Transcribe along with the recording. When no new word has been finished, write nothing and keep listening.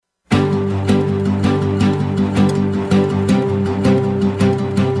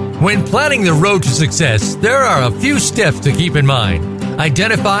When planning the road to success, there are a few steps to keep in mind.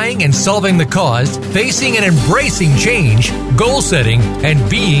 Identifying and solving the cause, facing and embracing change, goal setting, and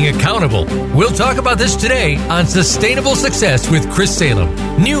being accountable. We'll talk about this today on Sustainable Success with Chris Salem.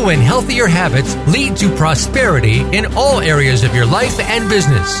 New and healthier habits lead to prosperity in all areas of your life and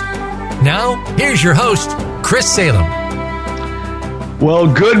business. Now, here's your host, Chris Salem. Well,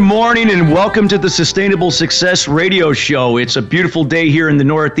 good morning and welcome to the Sustainable Success Radio Show. It's a beautiful day here in the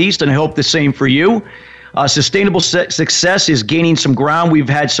Northeast, and I hope the same for you. Sustainable Success is gaining some ground. We've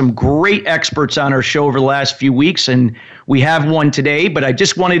had some great experts on our show over the last few weeks, and we have one today, but I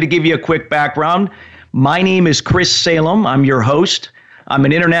just wanted to give you a quick background. My name is Chris Salem. I'm your host. I'm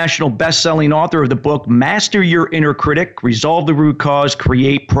an international best-selling author of the book, Master Your Inner Critic, Resolve the Root Cause,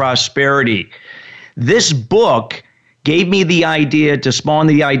 Create Prosperity. This book gave me the idea to spawn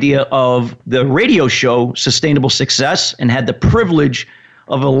the idea of the radio show, Sustainable Success, and had the privilege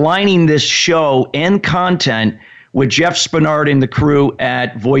of aligning this show and content with Jeff Spinard and the crew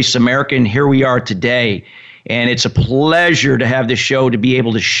at Voice America, and here we are today. And it's a pleasure to have this show to be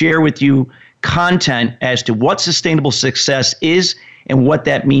able to share with you content as to what sustainable success is and what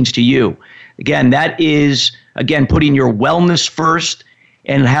that means to you. Again, that is, putting your wellness first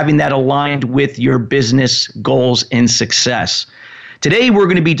and having that aligned with your business goals and success. Today, we're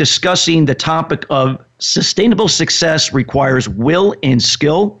going to be discussing the topic of sustainable success requires will and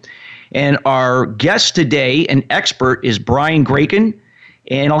skill. And our guest today, an expert, is Brian Gracon.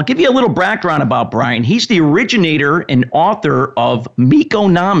 And I'll give you a little background about Brian. He's the originator and author of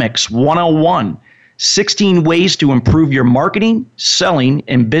Meconomics 101, 16 Ways to Improve Your Marketing, Selling,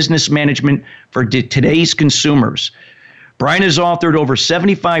 and Business Management for Today's Consumers. Brian has authored over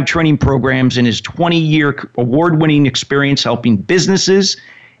 75 training programs in his 20-year award-winning experience helping businesses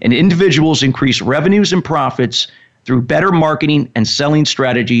and individuals increase revenues and profits through better marketing and selling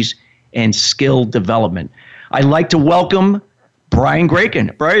strategies and skill development. I'd like to welcome Brian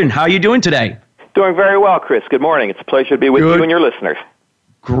Gracon. Brian, how are you doing today? Doing very well, Chris. Good morning. It's a pleasure to be with you and your listeners.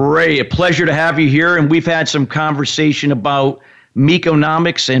 Great. A pleasure to have you here. And we've had some conversation about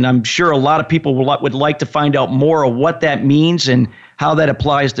Meconomics, and I'm sure a lot of people would like to find out more of what that means and how that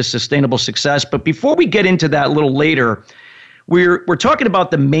applies to sustainable success. But before we get into that a little later, we're talking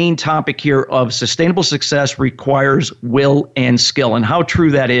about the main topic here of sustainable success requires will and skill and how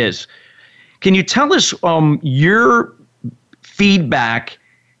true that is. Can you tell us your feedback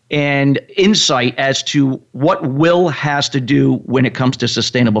and insight as to what will has to do when it comes to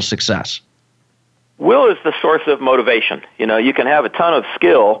sustainable success? Will is the source of motivation. You know, you can have a ton of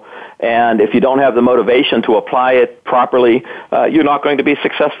skill, and if you don't have the motivation to apply it properly, you're not going to be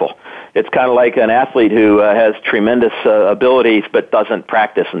successful. It's kind of like an athlete who has tremendous abilities but doesn't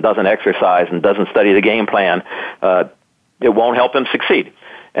practice and doesn't exercise and doesn't study the game plan. It won't help him succeed.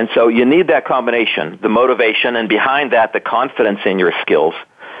 And so you need that combination, the motivation, and behind that, the confidence in your skills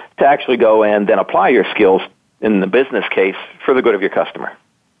to actually go and then apply your skills in the business case for the good of your customer.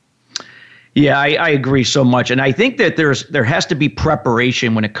 Yeah, I agree so much. And I think that there has to be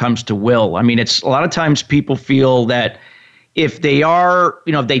preparation when it comes to will. I mean, it's a lot of times people feel that if they are,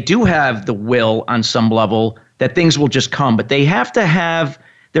 if they do have the will on some level, that things will just come. But there has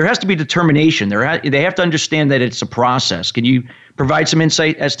to be determination. They have to understand that it's a process. Can you provide some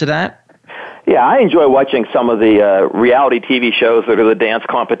insight as to that? Yeah, I enjoy watching some of the reality TV shows that are the dance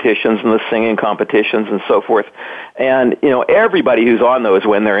competitions and the singing competitions and so forth. And, everybody who's on those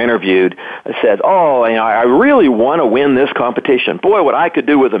when they're interviewed says, I really want to win this competition. Boy, what I could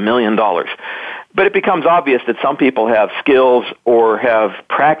do with $1 million. But it becomes obvious that some people have skills or have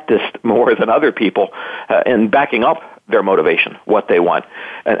practiced more than other people in backing up their motivation, what they want.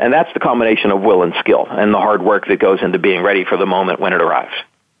 And that's the combination of will and skill and the hard work that goes into being ready for the moment when it arrives.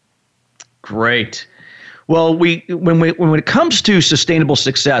 Great. Well, when it comes to sustainable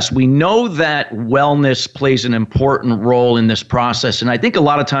success, we know that wellness plays an important role in this process. And I think a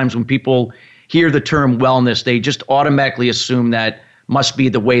lot of times when people hear the term wellness, they just automatically assume that must be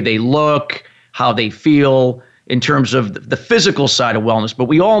the way they look, how they feel in terms of the physical side of wellness. But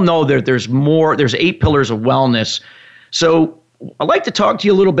we all know that there's 8 pillars of wellness. So I'd like to talk to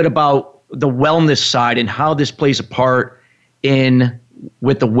you a little bit about the wellness side and how this plays a part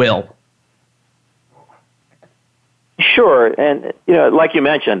with the will. Sure. And, like you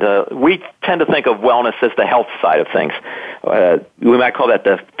mentioned, we tend to think of wellness as the health side of things. We might call that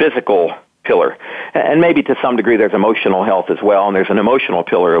the physical pillar. And maybe to some degree there's emotional health as well, and there's an emotional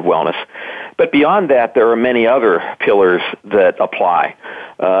pillar of wellness. But beyond that, there are many other pillars that apply.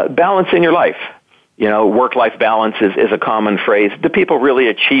 Balance in your life. Work-life balance is a common phrase. Do people really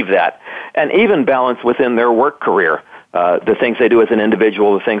achieve that? And even balance within their work career. the things they do as an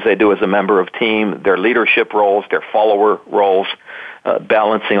individual, the things they do as a member of team, their leadership roles, their follower roles,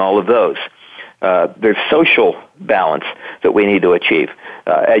 balancing all of those. There's social balance that we need to achieve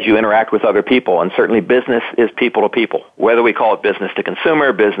as you interact with other people, and certainly business is people to people. Whether we call it business to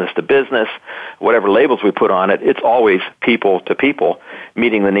consumer, business to business, whatever labels we put on it, it's always people to people,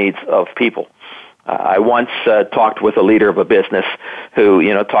 meeting the needs of people. I once talked with a leader of a business who,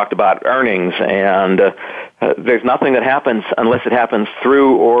 talked about earnings, and there's nothing that happens unless it happens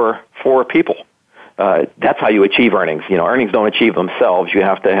through or for people. That's how you achieve earnings. Earnings don't achieve themselves. You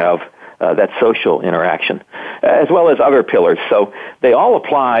have to have that social interaction, as well as other pillars. So they all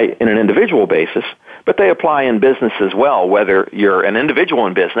apply in an individual basis, but they apply in business as well, whether you're an individual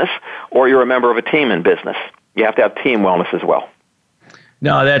in business or you're a member of a team in business. You have to have team wellness as well.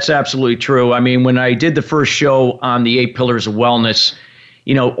 No, that's absolutely true. I mean, when I did the first show on the 8 pillars of wellness,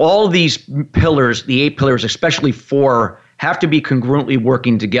 all these pillars, the 8 pillars, especially 4, have to be congruently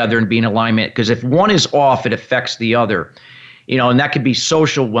working together and be in alignment, because if one is off, it affects the other. And that could be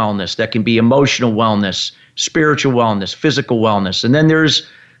social wellness, that can be emotional wellness, spiritual wellness, physical wellness. And then there's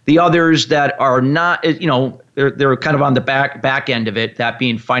the others that are not, they're kind of on the back end of it, that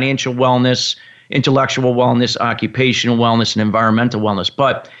being financial wellness, intellectual wellness, occupational wellness, and environmental wellness.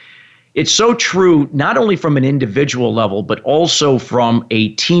 But it's so true, not only from an individual level, but also from a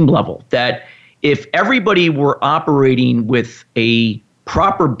team level, that if everybody were operating with a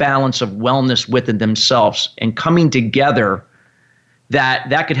proper balance of wellness within themselves and coming together,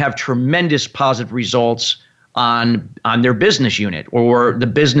 that could have tremendous positive results on their business unit or the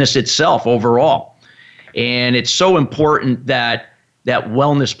business itself overall. And it's so important that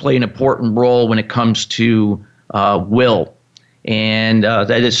wellness play an important role when it comes to will. And that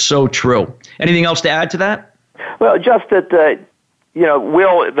is so true. Anything else to add to that? Well, just that,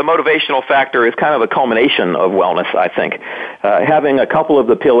 will, the motivational factor is kind of a culmination of wellness, I think. Having a couple of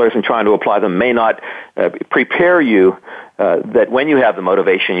the pillars and trying to apply them may not prepare you that when you have the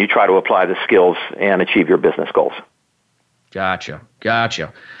motivation, you try to apply the skills and achieve your business goals. Gotcha.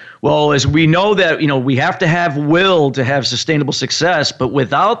 Well, as we know that, we have to have will to have sustainable success, but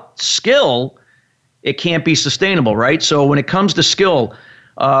without skill, it can't be sustainable, right? So when it comes to skill,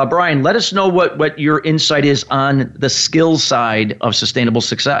 Brian, let us know what your insight is on the skill side of sustainable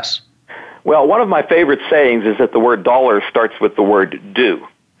success. Well, one of my favorite sayings is that the word dollar starts with the word do.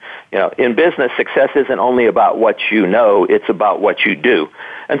 In business, success isn't only about what you know, it's about what you do.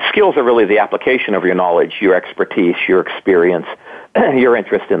 And skills are really the application of your knowledge, your expertise, your experience, your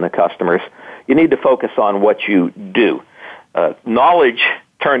interest in the customers. You need to focus on what you do. Knowledge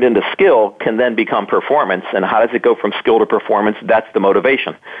turned into skill can then become performance. And how does it go from skill to performance? That's the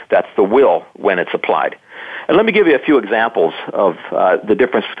motivation. That's the will when it's applied. And let me give you a few examples of the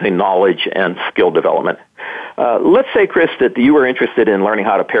difference between knowledge and skill development. Let's say, Chris, that you were interested in learning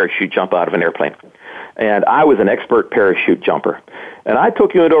how to parachute jump out of an airplane. And I was an expert parachute jumper. And I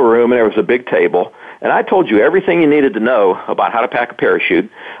took you into a room, and there was a big table, and I told you everything you needed to know about how to pack a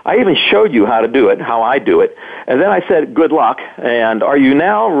parachute. I even showed you how to do it, how I do it. And then I said, good luck, and are you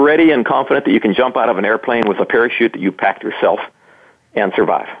now ready and confident that you can jump out of an airplane with a parachute that you packed yourself and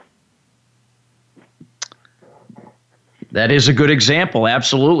survive? That is a good example,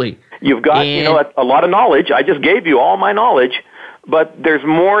 absolutely. You've got, a lot of knowledge. I just gave you all my knowledge, but there's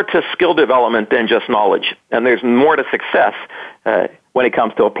more to skill development than just knowledge, and there's more to success when it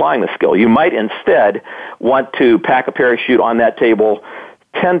comes to applying the skill. You might instead want to pack a parachute on that table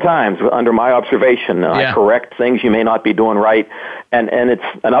 10 times under my observation. I correct things you may not be doing right, and it's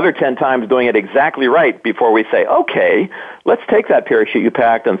another 10 times doing it exactly right before we say, okay, let's take that parachute you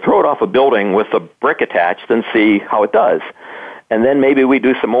packed and throw it off a building with a brick attached and see how it does. And then maybe we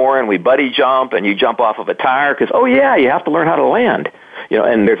do some more and we buddy jump and you jump off of a tire because, you have to learn how to land.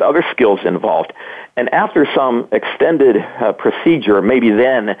 And there's other skills involved. And after some extended procedure, maybe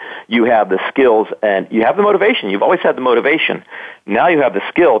then you have the skills and you have the motivation. You've always had the motivation. Now you have the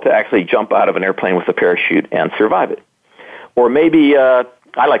skill to actually jump out of an airplane with a parachute and survive it. Or maybe, I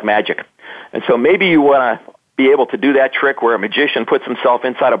like magic. And so maybe you want to be able to do that trick where a magician puts himself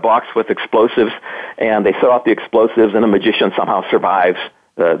inside a box with explosives and they set off the explosives and the magician somehow survives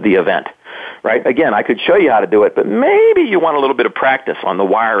the event. Right? Again, I could show you how to do it, but maybe you want a little bit of practice on the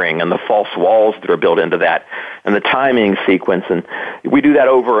wiring and the false walls that are built into that and the timing sequence. And we do that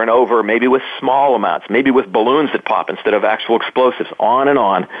over and over, maybe with small amounts, maybe with balloons that pop instead of actual explosives, on and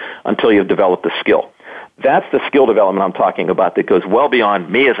on until you've developed the skill. That's the skill development I'm talking about that goes well beyond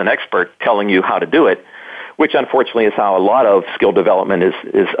me as an expert telling you how to do it, which unfortunately is how a lot of skill development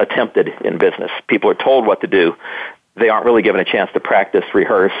is attempted in business. People are told what to do. They aren't really given a chance to practice,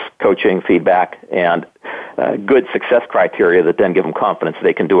 rehearse, coaching, feedback, and good success criteria that then give them confidence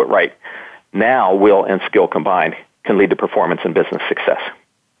they can do it right. Now, will and skill combined can lead to performance and business success.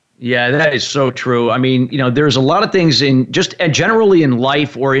 Yeah, that is so true. I mean, there's a lot of things in just generally in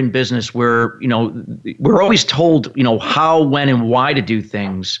life or in business where, we're always told, how, when, and why to do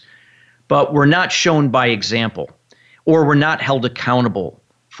things, but we're not shown by example, or we're not held accountable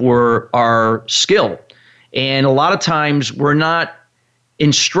for our skill. And a lot of times we're not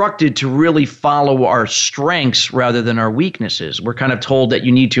instructed to really follow our strengths rather than our weaknesses. We're kind of told that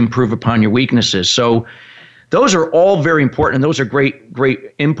you need to improve upon your weaknesses. So those are all very important, and those are great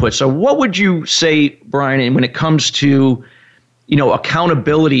inputs. So what would you say, Brian, when it comes to,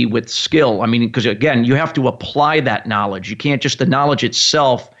 accountability with skill? I mean, because again, you have to apply that knowledge. You can't just, the knowledge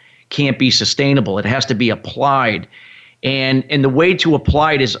itself can't be sustainable. It has to be applied. And the way to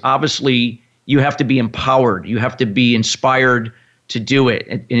apply it is obviously you have to be empowered. You have to be inspired to do it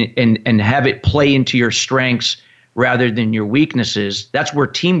and have it play into your strengths rather than your weaknesses. That's where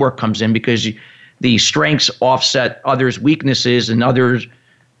teamwork comes in, because the strengths offset others' weaknesses and other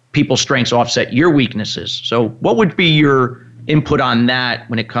people's strengths offset your weaknesses. So what would be your input on that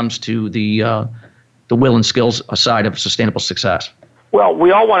when it comes to the will and skills side of sustainable success? Well,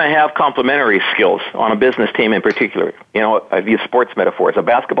 we all want to have complementary skills on a business team in particular. I've used sports metaphors. A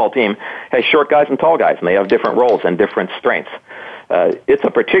basketball team has short guys and tall guys, and they have different roles and different strengths. It's a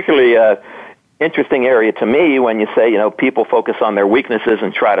particularly interesting area to me when you say, people focus on their weaknesses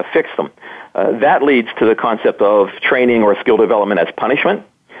and try to fix them. That leads to the concept of training or skill development as punishment,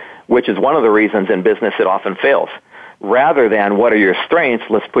 which is one of the reasons in business it often fails. Rather than what are your strengths,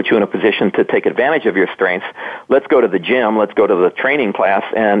 let's put you in a position to take advantage of your strengths. Let's go to the gym, let's go to the training class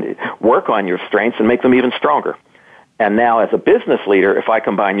and work on your strengths and make them even stronger. And now as a business leader, if I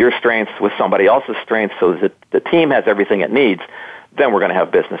combine your strengths with somebody else's strengths so that the team has everything it needs, then we're going to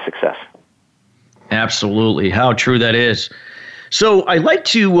have business success. Absolutely. How true that is. So I'd like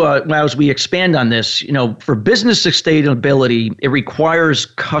to, as we expand on this, for business sustainability, it requires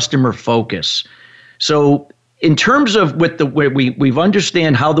customer focus. So in terms of we've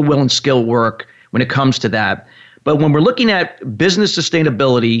understand how the will and skill work when it comes to that, but when we're looking at business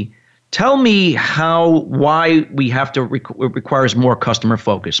sustainability, tell me why we have to it requires more customer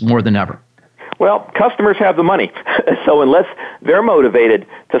focus more than ever. Well, customers have the money. So unless they're motivated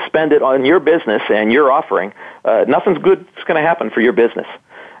to spend it on your business and your offering, nothing's good is going to happen for your business.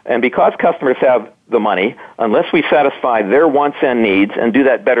 And because customers have the money, unless we satisfy their wants and needs and do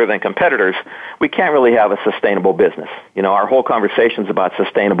that better than competitors, we can't really have a sustainable business. Our whole conversation's about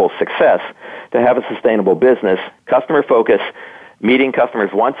sustainable success. To have a sustainable business, customer focus, meeting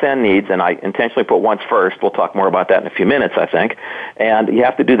customers' wants and needs, and I intentionally put wants first. We'll talk more about that in a few minutes, I think. And you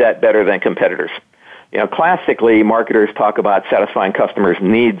have to do that better than competitors. Classically, marketers talk about satisfying customers'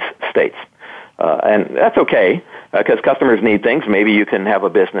 needs states. And that's okay, because customers need things. Maybe you can have a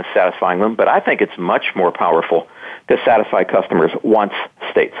business satisfying them. But I think it's much more powerful to satisfy customers' wants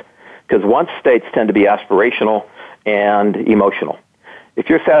states, because wants states tend to be aspirational and emotional. If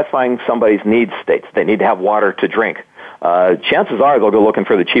you're satisfying somebody's needs states, they need to have water to drink. Chances are they'll go looking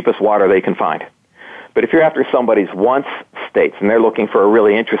for the cheapest water they can find. But if you're after somebody's wants states and they're looking for a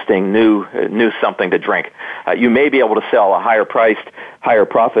really interesting new something to drink, you may be able to sell a higher priced, higher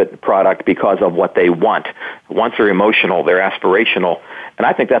profit product because of what they want. Wants are emotional, they're aspirational, and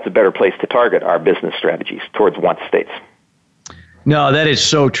I think that's a better place to target our business strategies towards want states. No, that is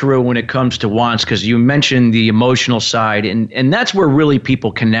so true when it comes to wants, because you mentioned the emotional side, and that's where really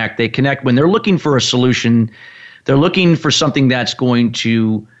people connect. They connect when they're looking for a solution. They're looking for something that's going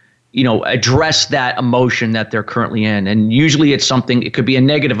to, address that emotion that they're currently in. And usually it could be a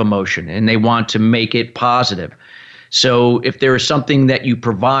negative emotion, and they want to make it positive. So if there is something that you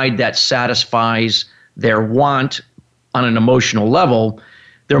provide that satisfies their want on an emotional level,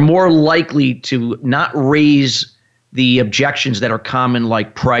 they're more likely to not raise the objections that are common,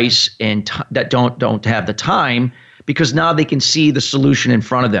 like price and that don't have the time, because now they can see the solution in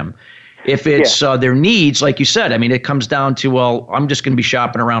front of them. If it's their needs, like you said, I mean, it comes down to, well, I'm just going to be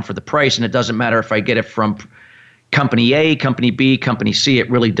shopping around for the price, and it doesn't matter if I get it from company A, company B, company C. It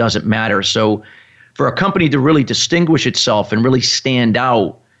really doesn't matter. So for a company to really distinguish itself and really stand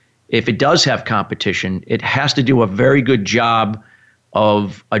out, if it does have competition, it has to do a very good job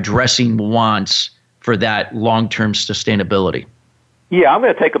of addressing wants for that long-term sustainability. Yeah, I'm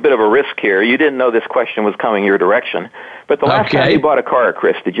going to take a bit of a risk here. You didn't know this question was coming your direction. But the last time you bought a car,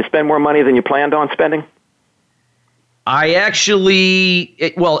 Chris, did you spend more money than you planned on spending? I actually,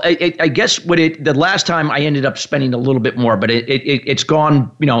 I guess the last time I ended up spending a little bit more, but it's gone,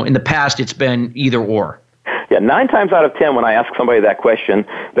 in the past it's been either or. Yeah, 9 times out of 10 when I ask somebody that question,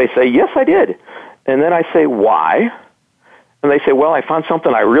 they say, yes, I did. And then I say, why? And they say, well, I found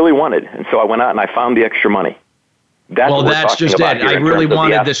something I really wanted, and so I went out and I found the extra money. That's just it. I really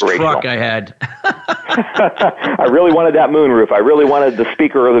wanted this truck I had. I really wanted that moonroof. I really wanted the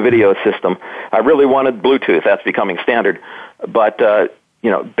speaker or the video system. I really wanted Bluetooth. That's becoming standard. But,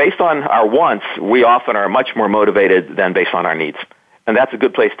 based on our wants, we often are much more motivated than based on our needs. And that's a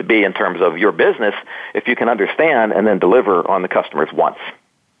good place to be in terms of your business if you can understand and then deliver on the customer's wants.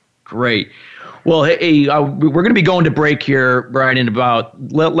 Great. Well, hey, we're going to be going to break here, Brian, in about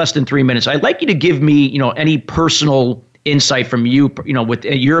less than 3 minutes. I'd like you to give me, any personal insight from you, with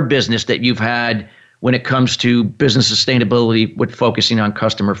your business that you've had when it comes to business sustainability with focusing on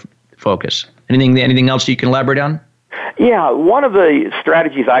customer focus. Anything else you can elaborate on? Yeah, one of the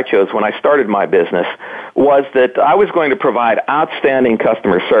strategies I chose when I started my business was that I was going to provide outstanding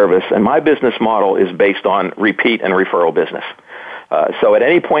customer service, and my business model is based on repeat and referral business. So at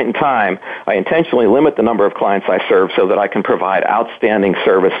any point in time, I intentionally limit the number of clients I serve so that I can provide outstanding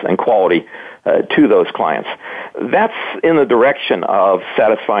service and quality to those clients. That's in the direction of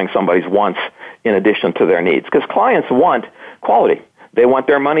satisfying somebody's wants in addition to their needs, because clients want quality. They want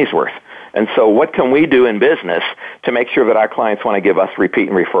their money's worth. And so what can we do in business to make sure that our clients want to give us repeat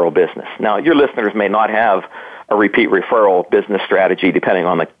and referral business? Now, your listeners may not have a repeat referral business strategy depending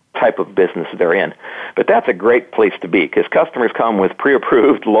on the type of business they're in. But that's a great place to be because customers come with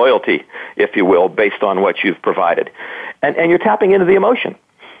pre-approved loyalty, if you will, based on what you've provided. And you're tapping into the emotion.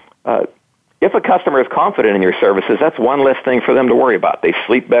 If a customer is confident in your services, that's one less thing for them to worry about. They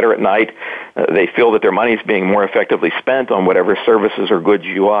sleep better at night. They feel that their money is being more effectively spent on whatever services or goods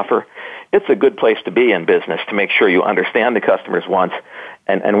you offer. It's a good place to be in business to make sure you understand the customer's wants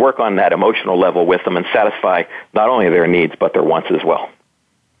and work on that emotional level with them and satisfy not only their needs but their wants as well.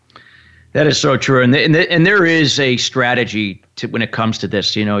 That is so true. And there is a strategy when it comes to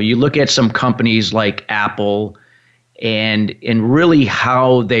this. You look at some companies like Apple and really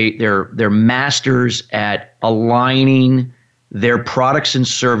how they're masters at aligning their products and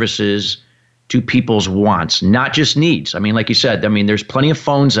services to people's wants, not just needs. I mean, like you said, there's plenty of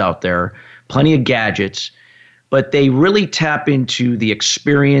phones out there, plenty of gadgets, but they really tap into the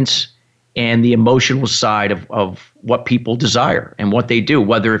experience and the emotional side of what people desire and what they do,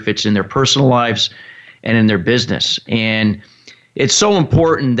 whether if it's in their personal lives and in their business. And it's so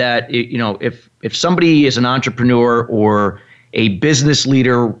important that, if somebody is an entrepreneur or a business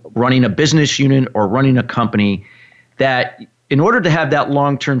leader running a business unit or running a company, that in order to have that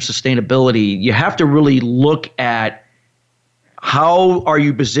long-term sustainability, you have to really look at how are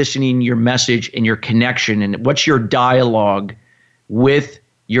you positioning your message and your connection and what's your dialogue with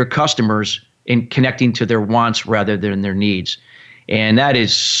your customers in connecting to their wants rather than their needs. And that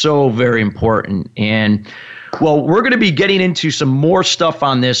is so very important. And well, we're going to be getting into some more stuff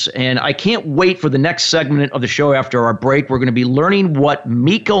on this, and I can't wait for the next segment of the show after our break. We're going to be learning what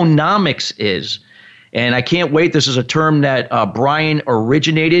Meconomics is. And I can't wait. This is a term that Brian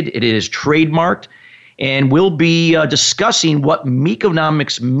originated. It is trademarked. And we'll be discussing what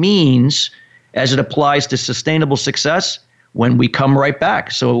Meconomics means as it applies to sustainable success when we come right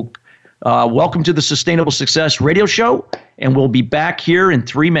back. So welcome to the Sustainable Success Radio Show, and we'll be back here in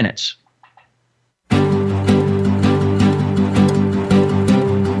 3 minutes.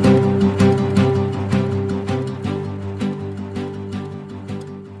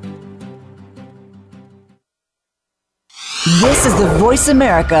 This is the Voice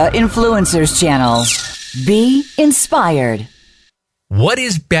America Influencers Channel. Be inspired. What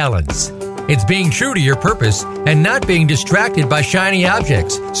is balance? It's being true to your purpose and not being distracted by shiny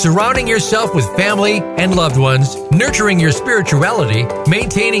objects, surrounding yourself with family and loved ones, nurturing your spirituality,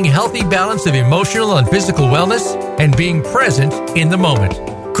 maintaining healthy balance of emotional and physical wellness, and being present in the moment.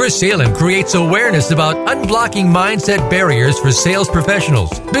 Chris Salem creates awareness about unblocking mindset barriers for sales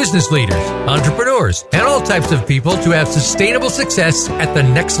professionals, business leaders, entrepreneurs, and all types of people to have sustainable success at the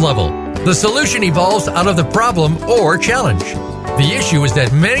next level. The solution evolves out of the problem or challenge. The issue is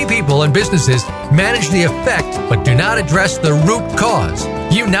that many people and businesses manage the effect but do not address the root cause.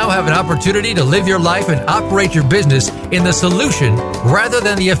 You now have an opportunity to live your life and operate your business in the solution rather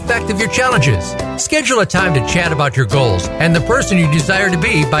than the effect of your challenges. Schedule a time to chat about your goals and the person you desire to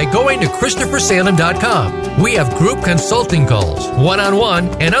be by going to ChristopherSalem.com. We have group consulting calls, one-on-one,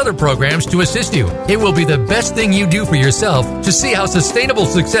 and other programs to assist you. It will be the best thing you do for yourself to see how sustainable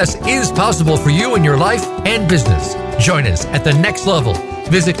success is possible for you in your life and business. Join us at the next level.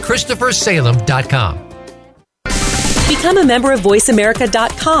 Visit ChristopherSalem.com. Become a member of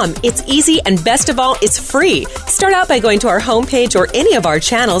VoiceAmerica.com. It's easy, and best of all, it's free. Start out by going to our homepage or any of our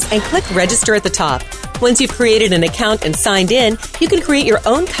channels and click register at the top. Once you've created an account and signed in, you can create your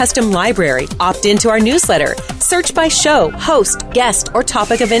own custom library, opt into our newsletter, search by show, host, guest, or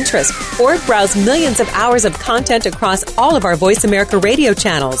topic of interest, or browse millions of hours of content across all of our Voice America radio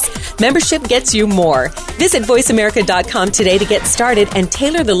channels. Membership gets you more. Visit voiceamerica.com today to get started and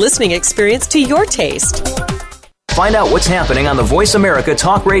tailor the listening experience to your taste. Find out what's happening on the Voice America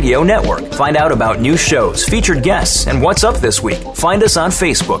Talk Radio Network. Find out about new shows, featured guests, and what's up this week. Find us on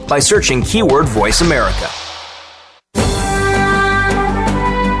Facebook by searching keyword Voice America.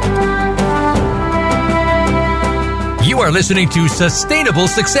 You are listening to Sustainable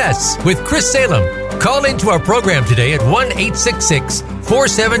Success with Chris Salem. Call into our program today at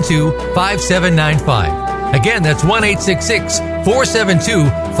 1-866-472-5795. Again, that's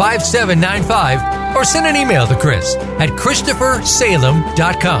 1-866-472-5795. Or send an email to Chris at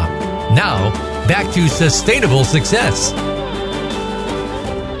ChristopherSalem.com. Now, back to Sustainable Success.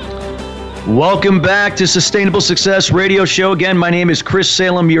 Welcome back to Sustainable Success Radio Show. Again, my name is Chris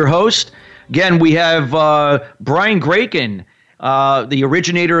Salem, your host. Again, we have Brian Gracon, the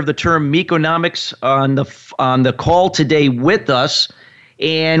originator of the term Meconomics, on the call today with us.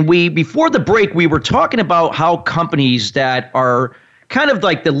 And before the break, we were talking about how companies that are kind of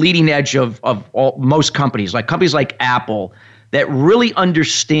like the leading edge of most companies like Apple, that really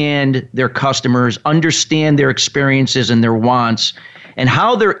understand their customers, understand their experiences and their wants, and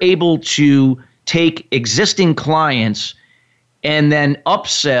how they're able to take existing clients and then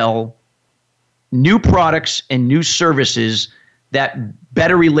upsell new products and new services that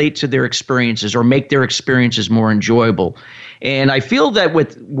better relate to their experiences or make their experiences more enjoyable. And I feel that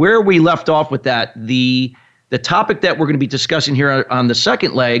with where we left off with that, the topic that we're going to be discussing here on the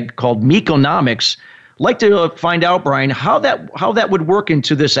second leg, called Meconomics, I'd like to find out, Brian, how that would work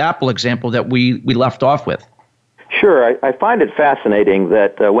into this Apple example that we left off with. Sure. I find it fascinating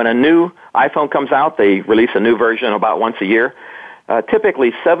that when a new iPhone comes out, they release a new version about once a year.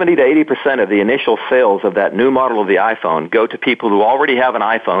 Typically, 70 to 80% of the initial sales of that new model of the iPhone go to people who already have an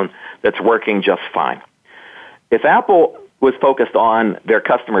iPhone that's working just fine. If Apple was focused on their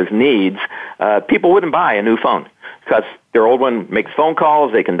customers' needs, people wouldn't buy a new phone because their old one makes phone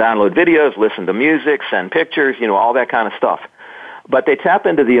calls, they can download videos, listen to music, send pictures, all that kind of stuff. But they tap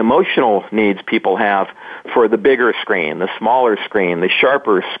into the emotional needs people have for the bigger screen, the smaller screen, the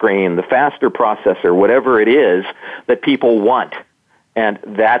sharper screen, the faster processor, whatever it is that people want. And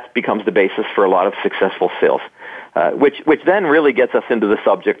that becomes the basis for a lot of successful sales. Which then really gets us into the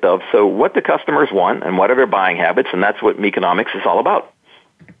subject of, so what do customers want and what are their buying habits? And that's what Meconomics is all about.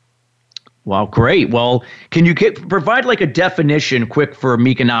 Wow, great. Well, can you provide like a definition quick for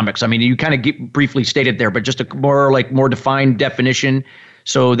Meconomics? I mean, you kind of briefly stated there, but just a more defined definition,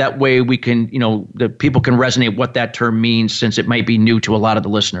 so that way we can, the people can resonate what that term means, since it might be new to a lot of the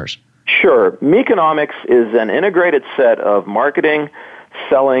listeners. Sure. Meconomics is an integrated set of marketing,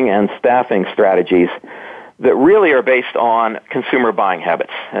 selling, and staffing strategies that really are based on consumer buying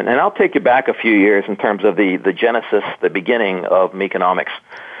habits. And I'll take you back a few years in terms of the genesis, the beginning of Meconomics.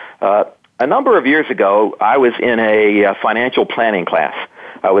 A number of years ago, I was in a financial planning class.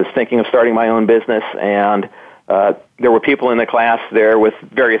 I was thinking of starting my own business, and there were people in the class there with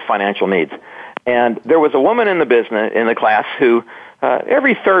various financial needs. And there was a woman in the class who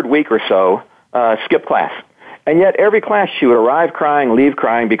every third week or so skipped class. And yet every class she would arrive crying, leave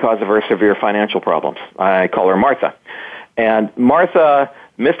crying because of her severe financial problems. I call her Martha. And Martha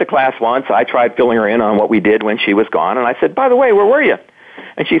missed a class once. I tried filling her in on what we did when she was gone. And I said, by the way, where were you?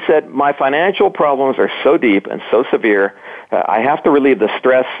 And she said, my financial problems are so deep and so severe, I have to relieve the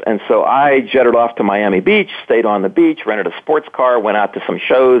stress. And so I jetted off to Miami Beach, stayed on the beach, rented a sports car, went out to some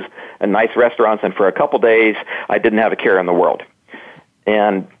shows and nice restaurants. And for a couple days, I didn't have a care in the world.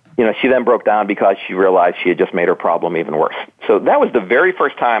 And she then broke down because she realized she had just made her problem even worse. So that was the very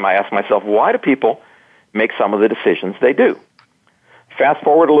first time I asked myself, why do people make some of the decisions they do? Fast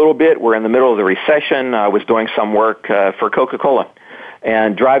forward a little bit, we're in the middle of the recession. I was doing some work for Coca-Cola.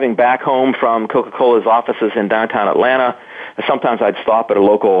 And driving back home from Coca-Cola's offices in downtown Atlanta, sometimes I'd stop at a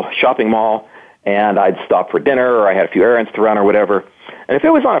local shopping mall, and I'd stop for dinner, or I had a few errands to run or whatever. And if it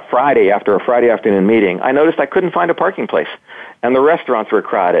was on a Friday after a Friday afternoon meeting, I noticed I couldn't find a parking place. And the restaurants were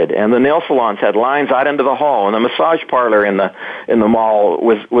crowded, and the nail salons had lines out into the hall, and the massage parlor in the mall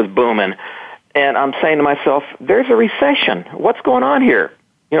was booming. And I'm saying to myself, there's a recession. What's going on here?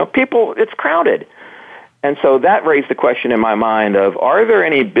 People, it's crowded. And so that raised the question in my mind of, are there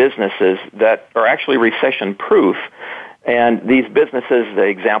any businesses that are actually recession-proof? And these businesses, the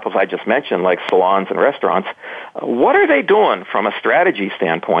examples I just mentioned, like salons and restaurants, what are they doing from a strategy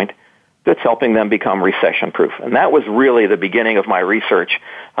standpoint that's helping them become recession-proof. And that was really the beginning of my research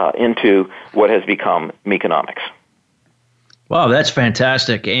into what has become Meconomics. Wow, that's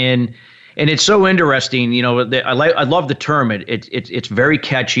fantastic. And it's so interesting. You know, I love the term. It's very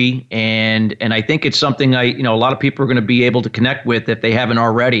catchy, and I think it's something a lot of people are going to be able to connect with if they haven't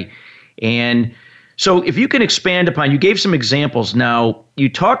already. And so, if you can expand upon, you gave some examples. Now, you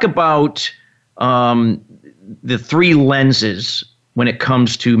talk about the three lenses when it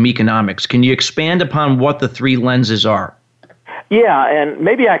comes to Meconomics. Can you expand upon what the three lenses are? Yeah, and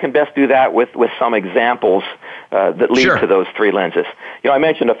maybe I can best do that with some examples that lead to those three lenses. You know, I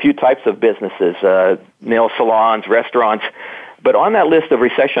mentioned a few types of businesses, nail salons, restaurants, but on that list of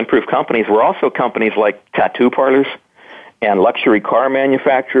recession-proof companies were also companies like tattoo parlors and luxury car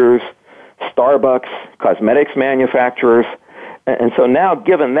manufacturers, Starbucks, cosmetics manufacturers. And so now,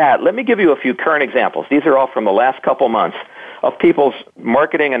 given that, let me give you a few current examples. These are all from the last couple months of people's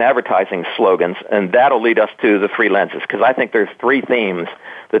marketing and advertising slogans, and that'll lead us to the three lenses, because I think there's three themes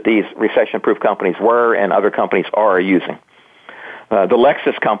that these recession-proof companies were and other companies are using. The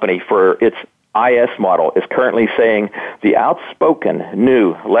Lexus company, for its IS model, is currently saying the outspoken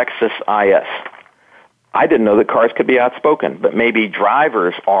new Lexus IS. I didn't know that cars could be outspoken, but maybe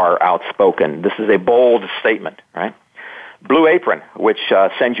drivers are outspoken. This is a bold statement, right? Blue Apron, which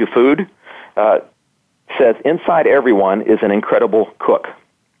sends you food, says inside everyone is an incredible cook.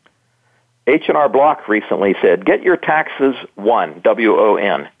 H&R Block recently said, get your taxes won,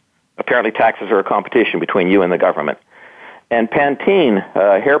 W-O-N. Apparently taxes are a competition between you and the government. And Pantene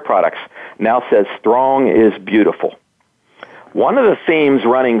hair products now says strong is beautiful. One of the themes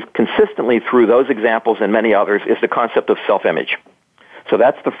running consistently through those examples and many others is the concept of self-image. So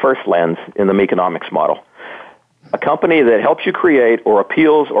that's the first lens in the Meconomics model. A company that helps you create or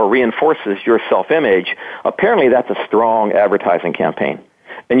appeals or reinforces your self-image, apparently that's a strong advertising campaign.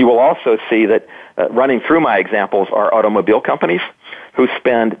 And you will also see that running through my examples are automobile companies who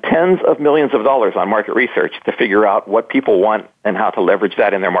spend tens of millions of dollars on market research to figure out what people want and how to leverage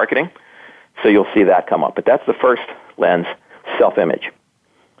that in their marketing. So you'll see that come up. But that's the first lens, self-image.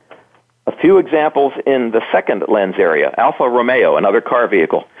 A few examples in the second lens area. Alfa Romeo, another car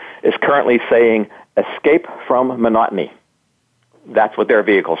vehicle, is currently saying, escape from monotony. That's what their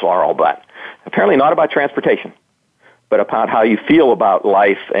vehicles are all about. Apparently not about transportation, but about how you feel about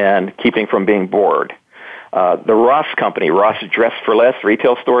life and keeping from being bored. The Ross company, Ross Dress for Less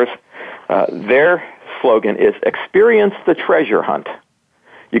retail stores, their slogan is experience the treasure hunt.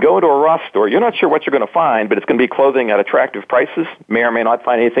 You go into a Ross store, you're not sure what you're going to find, but it's going to be clothing at attractive prices, may or may not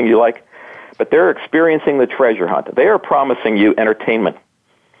find anything you like, but they're experiencing the treasure hunt. They are promising you entertainment,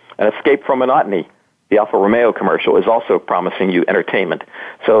 an escape from monotony. The Alfa Romeo commercial is also promising you entertainment.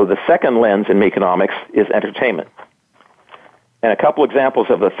 So the second lens in Meconomics is entertainment. And a couple examples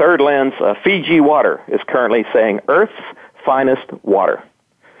of the third lens, Fiji Water is currently saying Earth's finest water.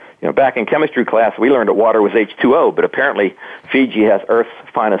 You know, back in chemistry class, we learned that water was H2O, but apparently Fiji has Earth's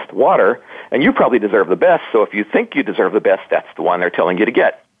finest water, and you probably deserve the best, so if you think you deserve the best, that's the one they're telling you to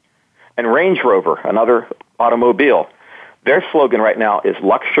get. And Range Rover, another automobile, their slogan right now is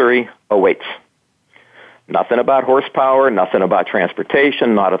luxury awaits. Nothing about horsepower, nothing about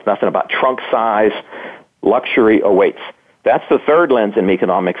transportation, nothing about trunk size. Luxury awaits. That's the third lens in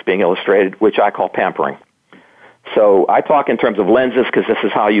Meconomics being illustrated, which I call pampering. So I talk in terms of lenses because this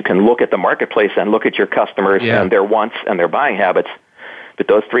is how you can look at the marketplace and look at your customers and their wants and their buying habits. But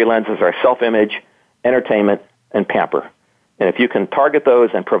those three lenses are self-image, entertainment, and pamper. And if you can target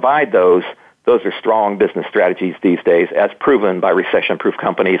those and provide those are strong business strategies these days, as proven by recession-proof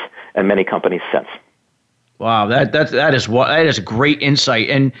companies and many companies since. Wow, that is great insight.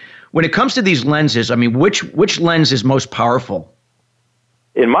 And when it comes to these lenses, I mean, which lens is most powerful?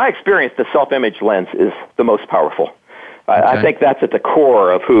 In my experience, the self-image lens is the most powerful. Okay. I think that's at the core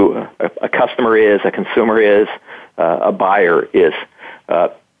of who a customer is, a consumer is, a buyer is.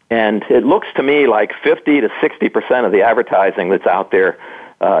 And it looks to me like 50 to 60% of the advertising that's out there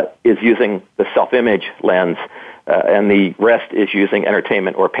is using the self-image lens, and the rest is using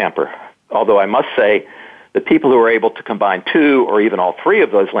entertainment or pamper. Although I must say, the people who are able to combine two or even all three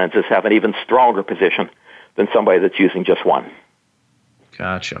of those lenses have an even stronger position than somebody that's using just one.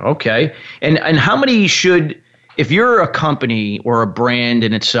 Gotcha. Okay. And how many should, if you're a company or a brand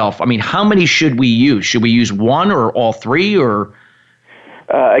in itself, I mean, how many should we use? Should we use one or all three or?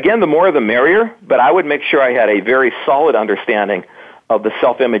 Again, the more the merrier, but I would make sure I had a very solid understanding of the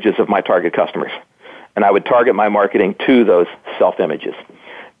self-images of my target customers. And I would target my marketing to those self-images.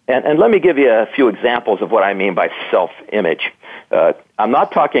 And let me give you a few examples of what I mean by self-image. I'm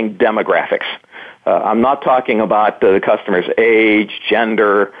not talking demographics. I'm not talking about the customer's age,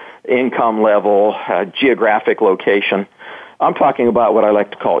 gender, income level, geographic location. I'm talking about what I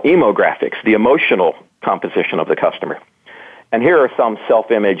like to call emographics, the emotional composition of the customer. And here are some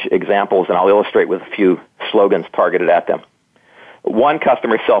self-image examples, and I'll illustrate with a few slogans targeted at them. One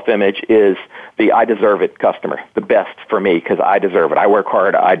customer self-image is the I deserve it customer, the best for me because I deserve it. I work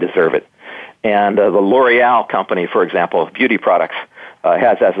hard, I deserve it. And the L'Oreal company, for example, beauty products,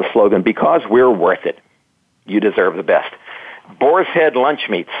 has as a slogan, because we're worth it, you deserve the best. Boar's Head Lunch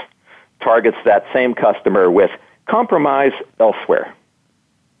Meats targets that same customer with compromise elsewhere.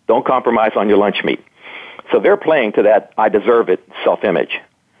 Don't compromise on your lunch meat. So they're playing to that I deserve it self-image.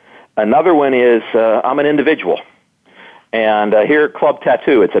 Another one is I'm an individual. And here at Club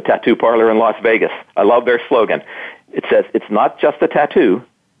Tattoo, it's a tattoo parlor in Las Vegas. I love their slogan. It says, it's not just a tattoo,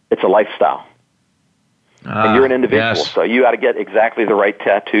 it's a lifestyle. And you're an individual, yes. So you got to get exactly the right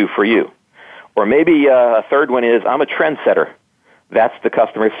tattoo for you. Or maybe a third one is, I'm a trendsetter. That's the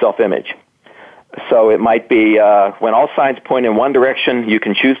customer's self-image. So it might be when all signs point in one direction, you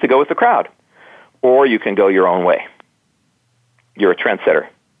can choose to go with the crowd, or you can go your own way. You're a trendsetter.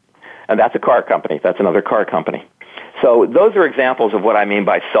 And that's a car company. That's another car company. So those are examples of what I mean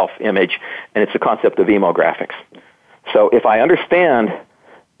by self-image, and it's the concept of emographics. So if I understand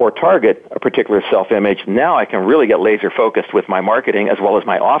or target a particular self-image, now I can really get laser-focused with my marketing as well as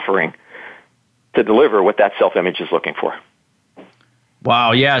my offering to deliver what that self-image is looking for.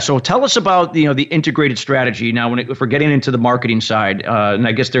 Wow, yeah. So tell us about the integrated strategy. Now, if we're getting into the marketing side, and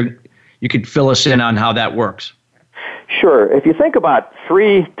I guess you could fill us in on how that works. Sure. If you think about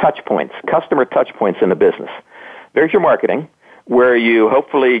 3 touch points, customer touch points in the business, there's your marketing, where you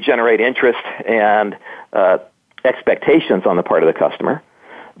hopefully generate interest and expectations on the part of the customer.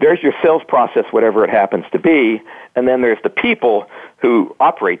 There's your sales process, whatever it happens to be, and then there's the people who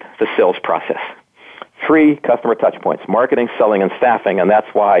operate the sales process. 3 customer touch points, marketing, selling, and staffing, and that's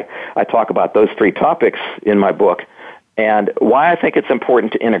why I talk about those 3 topics in my book, and why I think it's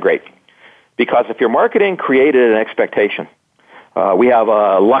important to integrate. Because if your marketing created an expectation, we have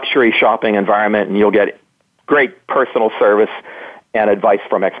a luxury shopping environment, and you'll get great personal service and advice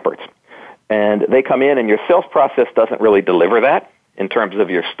from experts. And they come in, and your sales process doesn't really deliver that in terms of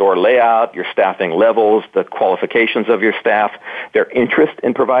your store layout, your staffing levels, the qualifications of your staff, their interest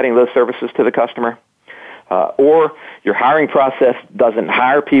in providing those services to the customer. Or your hiring process doesn't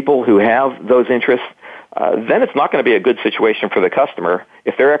hire people who have those interests, then it's not going to be a good situation for the customer.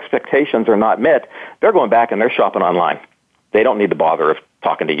 If their expectations are not met, they're going back and they're shopping online. They don't need to bother of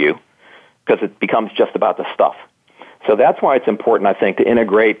talking to you because it becomes just about the stuff. So that's why it's important, I think, to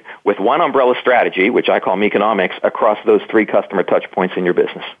integrate with one umbrella strategy, which I call Meconomics, across those 3 customer touch points in your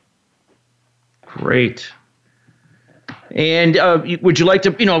business. Great. And would you like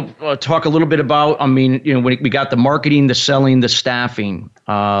to, talk a little bit about, when we got the marketing, the selling, the staffing,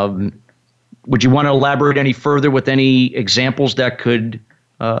 would you want to elaborate any further with any examples that could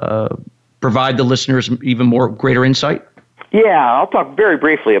provide the listeners even more greater insight? Yeah, I'll talk very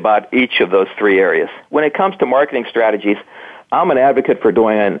briefly about each of those 3 areas. When it comes to marketing strategies, I'm an advocate for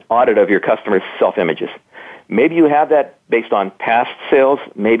doing an audit of your customers' self-images. Maybe you have that based on past sales.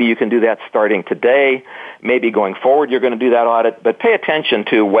 Maybe you can do that starting today. Maybe going forward you're going to do that audit, but pay attention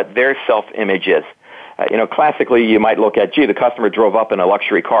to what their self-image is. Classically you might look at, the customer drove up in a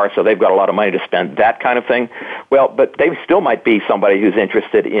luxury car, so they've got a lot of money to spend, that kind of thing. Well, but they still might be somebody who's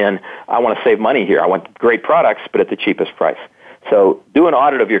interested in, I want to save money here. I want great products, but at the cheapest price. So do an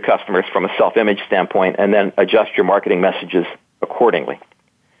audit of your customers from a self-image standpoint and then adjust your marketing messages accordingly.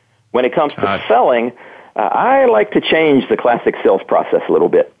 When it comes to selling, I like to change the classic sales process a little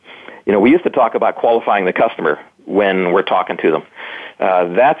bit. We used to talk about qualifying the customer when we're talking to them.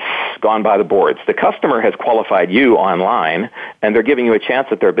 That's gone by the boards. The customer has qualified you online, and they're giving you a chance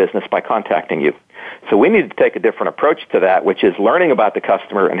at their business by contacting you. So we need to take a different approach to that, which is learning about the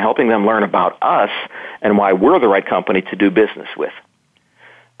customer and helping them learn about us and why we're the right company to do business with.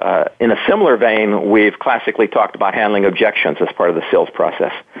 In a similar vein, we've classically talked about handling objections as part of the sales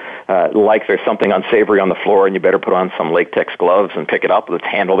process. Like there's something unsavory on the floor and you better put on some latex gloves and pick it up. Let's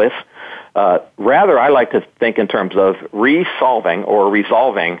handle this. Rather, I like to think in terms of resolving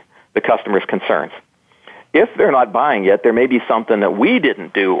the customer's concerns. If they're not buying yet, there may be something that we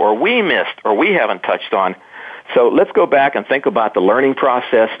didn't do or we missed or we haven't touched on. So let's go back and think about the learning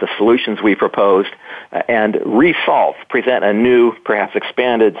process, the solutions we proposed, and present a new, perhaps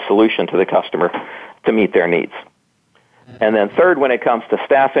expanded solution to the customer to meet their needs. And then third, when it comes to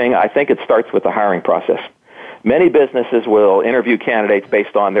staffing, I think it starts with the hiring process. Many businesses will interview candidates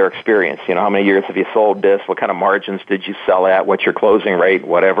based on their experience. How many years have you sold this? What kind of margins did you sell at? What's your closing rate?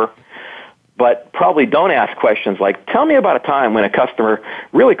 Whatever. but probably don't ask questions like, tell me about a time when a customer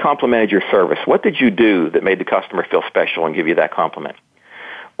really complimented your service. What did you do that made the customer feel special and give you that compliment?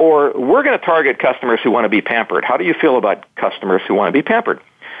 Or we're going to target customers who want to be pampered. How do you feel about customers who want to be pampered?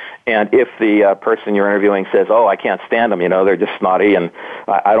 And if the person you're interviewing says, oh, I can't stand them, they're just snotty and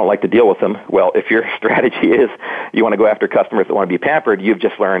I don't like to deal with them. Well, if your strategy is you want to go after customers that want to be pampered, you've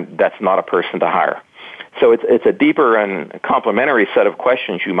just learned that's not a person to hire. So it's a deeper and complementary set of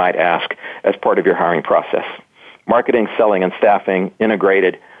questions you might ask as part of your hiring process. Marketing, selling, and staffing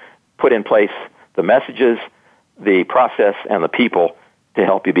integrated, put in place the messages, the process, and the people to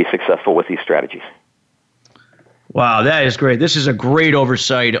help you be successful with these strategies. Wow, that is great. This is a great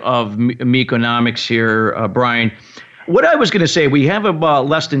oversight of Meconomics here, Brian. What I was going to say, we have about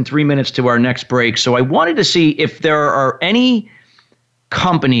less than 3 minutes to our next break, so I wanted to see if there are any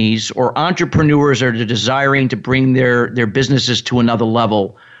companies or entrepreneurs that are desiring to bring their businesses to another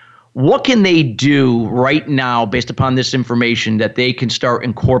level. What can they do right now based upon this information that they can start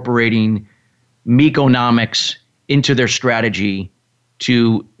incorporating Meconomics into their strategy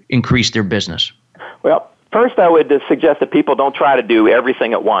to increase their business? Well, first, I would suggest that people don't try to do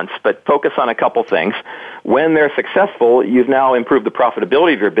everything at once, but focus on a couple things. When they're successful, you've now improved the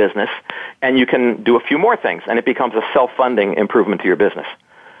profitability of your business, and you can do a few more things, and it becomes a self-funding improvement to your business.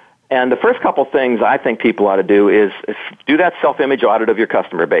 And the first couple things I think people ought to do is do that self-image audit of your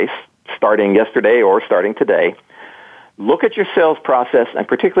customer base, starting yesterday or starting today. Look at your sales process, and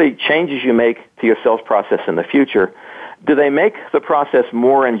particularly changes you make to your sales process in the future. Do they make the process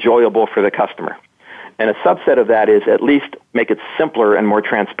more enjoyable for the customer? And a subset of that is at least make it simpler and more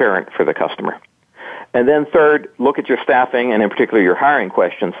transparent for the customer. And then third, look at your staffing and in particular your hiring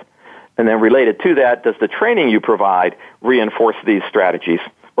questions. And then related to that, does the training you provide reinforce these strategies,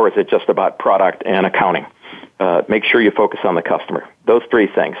 or is it just about product and accounting? Make sure you focus on the customer. Those three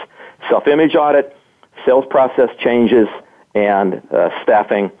things: self-image audit, sales process changes, and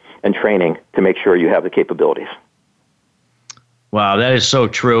staffing and training to make sure you have the capabilities. Wow, that is so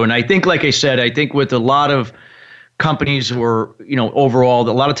true. And I think, like I said, with a lot of companies or, overall,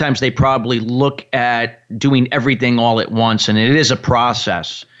 a lot of times they probably look at doing everything all at once, and it is a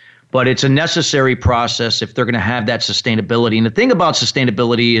process, but it's a necessary process if they're going to have that sustainability. And the thing about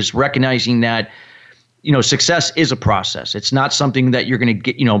sustainability is recognizing that, success is a process. It's not something that you're going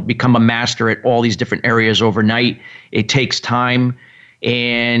to get, become a master at all these different areas overnight. It takes time.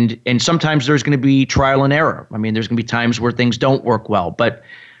 And sometimes there's going to be trial and error. I mean, there's going to be times where things don't work well. But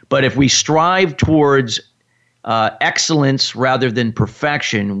if we strive towards excellence rather than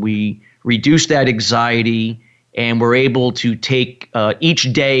perfection, we reduce that anxiety, and we're able to take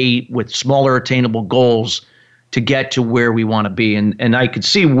each day with smaller attainable goals to get to where we want to be. And I could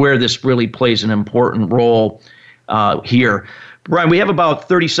see where this really plays an important role here. Brian, we have about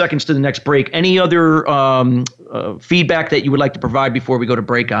 30 seconds to the next break. Any other feedback that you would like to provide before we go to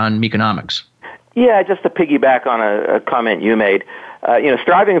break on Meconomics? Yeah, just to piggyback on a comment you made,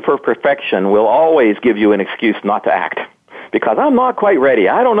 striving for perfection will always give you an excuse not to act, because I'm not quite ready.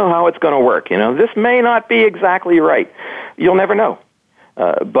 I don't know how it's going to work. This may not be exactly right. You'll never know.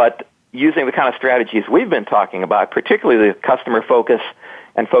 But using the kind of strategies we've been talking about, particularly the customer focus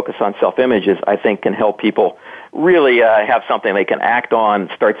and focus on self-images, I think can help people really have something they can act on,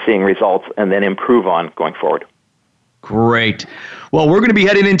 start seeing results, and then improve on going forward. Great. Well, we're going to be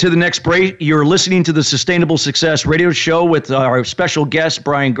heading into the next break. You're listening to the Sustainable Success Radio Show with our special guest,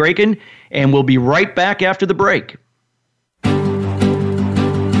 Brian Gracon, and we'll be right back after the break.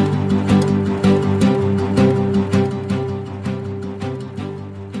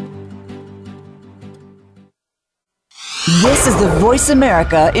 This is the Voice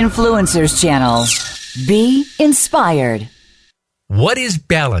America Influencers Channel. Be inspired. What is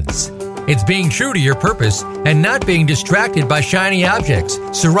balance? It's being true to your purpose and not being distracted by shiny objects,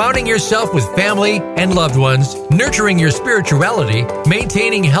 surrounding yourself with family and loved ones, nurturing your spirituality,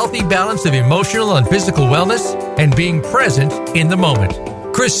 maintaining healthy balance of emotional and physical wellness, and being present in the moment.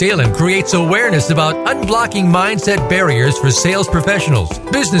 Chris Salem creates awareness about unblocking mindset barriers for sales professionals,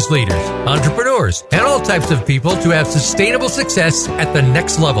 business leaders, entrepreneurs, and all types of people to have sustainable success at the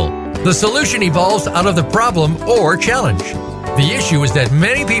next level. The solution evolves out of the problem or challenge. The issue is that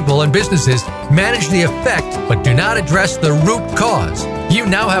many people and businesses manage the effect but do not address the root cause. You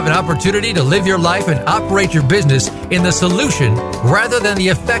now have an opportunity to live your life and operate your business in the solution rather than the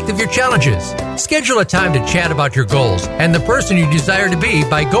effect of your challenges. Schedule a time to chat about your goals and the person you desire to be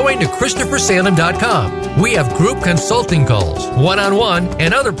by going to ChristopherSalem.com. We have group consulting calls, one-on-one,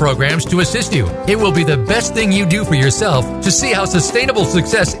 and other programs to assist you. It will be the best thing you do for yourself to see how sustainable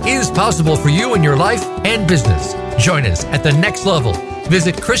success is possible for you in your life and business. Join us at the next level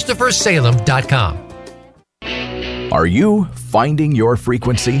Visit ChristopherSalem.com. Are you finding your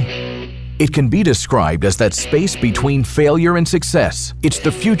frequency? It can be described as that space between failure and success. It's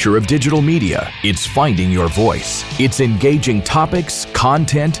the future of digital media. It's finding your voice. It's engaging topics,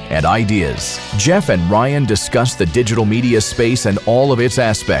 content, and ideas. Jeff and Ryan discuss the digital media space and all of its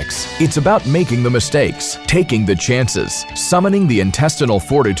aspects. It's about making the mistakes, taking the chances, summoning the intestinal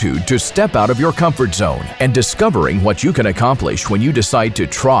fortitude to step out of your comfort zone, and discovering what you can accomplish when you decide to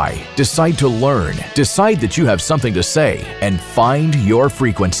try, decide to learn, decide that you have something to say, and find your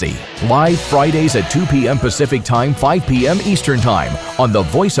frequency. Live Fridays at 2 p.m. Pacific Time, 5 p.m. Eastern Time on the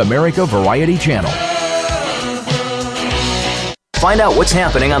Voice America Variety Channel. Find out what's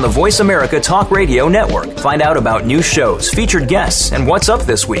happening on the Voice America Talk Radio Network. Find out about new shows, featured guests, and what's up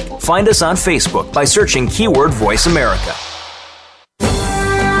this week. Find us on Facebook by searching keyword Voice America.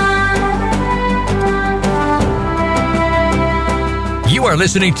 You are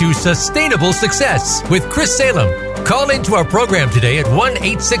listening to Sustainable Success with Chris Salem. Call into our program today at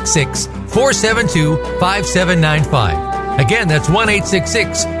 1-866-472-5795. Again, that's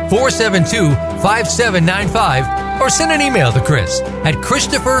 1-866-472-5795. Or send an email to Chris at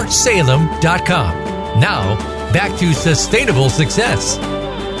ChristopherSalem.com. Now, back to Sustainable Success.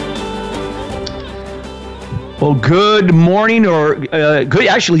 Well, good morning,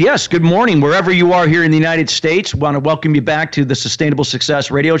 good morning, wherever you are here in the United States. Want to welcome you back to the Sustainable Success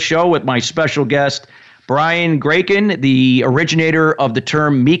Radio Show with my special guest, Brian Gracon, the originator of the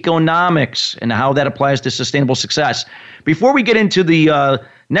term Meconomics and how that applies to sustainable success. Before we get into the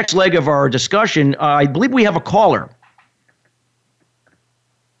next leg of our discussion, I believe we have a caller.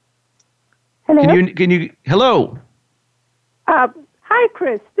 Hello. Hello. Hi,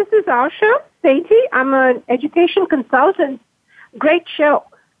 Chris. This is Asha Sethi. I'm an education consultant. Great show.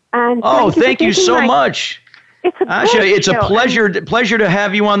 And thank you so much. Asha, it's a pleasure to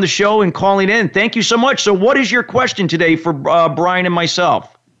have you on the show and calling in. Thank you so much. So what is your question today for Brian and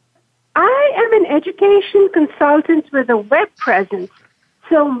myself? I am an education consultant with a web presence.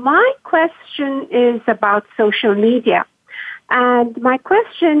 So my question is about social media. And my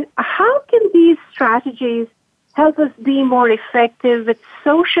question, how can these strategies help us be more effective with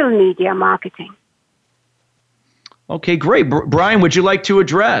social media marketing? Okay, great. Brian, would you like to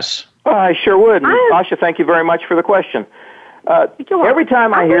address? I sure would. Asha, thank you very much for the question. Every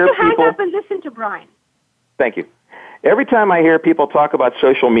time I hear people... hang up and listen to Brian. Thank you. Every time I hear people talk about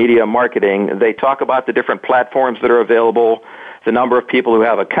social media marketing, they talk about the different platforms that are available, the number of people who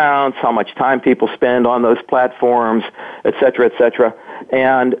have accounts, how much time people spend on those platforms, et cetera, et cetera.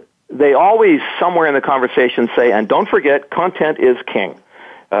 And they always, somewhere in the conversation, say, and don't forget, content is king.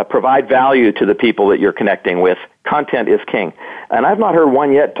 Provide value to the people that you're connecting with. Content is king. And I've not heard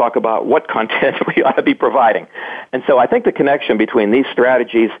one yet talk about what content we ought to be providing. And so I think the connection between these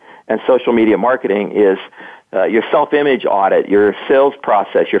strategies and social media marketing is your self-image audit, your sales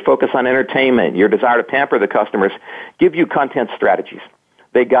process, your focus on entertainment, your desire to pamper the customers, give you content strategies.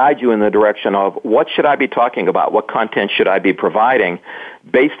 They guide you in the direction of what should I be talking about, what content should I be providing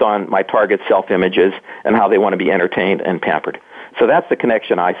based on my target self-images and how they want to be entertained and pampered. So that's the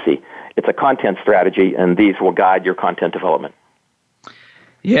connection I see. It's a content strategy, and these will guide your content development.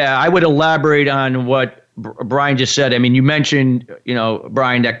 Yeah, I would elaborate on what Brian just said. I mean, you mentioned,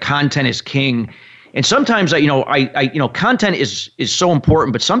 Brian, that content is king. And sometimes, content is so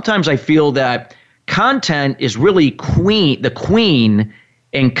important, but sometimes I feel that content is really the queen,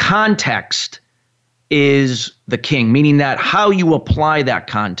 and context is the king, meaning that how you apply that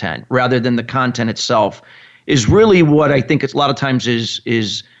content rather than the content itself is really what I think it's a lot of times is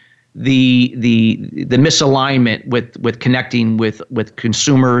the misalignment with connecting with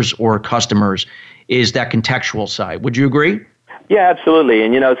consumers or customers is that contextual side. Would you agree? Yeah, absolutely.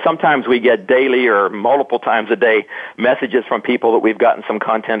 And, sometimes we get daily or multiple times a day messages from people that we've gotten some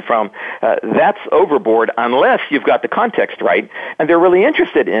content from. That's overboard unless you've got the context right and they're really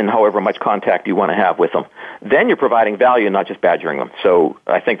interested in however much contact you want to have with them. Then you're providing value, not just badgering them. So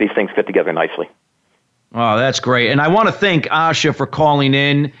I think these things fit together nicely. Oh, that's great. And I want to thank Asha for calling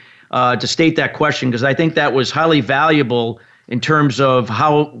in to state that question, because I think that was highly valuable in terms of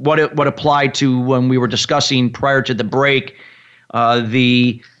what applied to when we were discussing prior to the break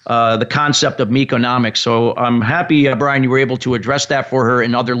the concept of Meconomics. So I'm happy, Brian, you were able to address that for her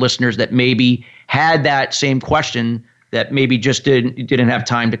and other listeners that maybe had that same question that maybe just didn't have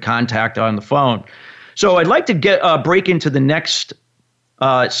time to contact on the phone. So I'd like to break into the next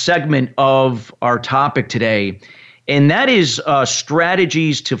segment of our topic today, and that is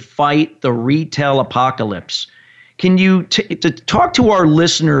strategies to fight the retail apocalypse. Can you to talk to our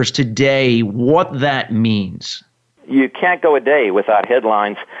listeners today what that means? You can't go a day without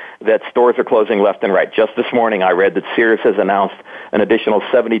headlines that stores are closing left and right. Just this morning I read that Sears has announced an additional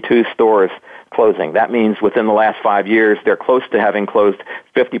 72 stores closing. That means within the last 5 years, they're close to having closed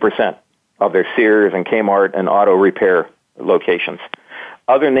 50% of their Sears and Kmart and auto repair locations.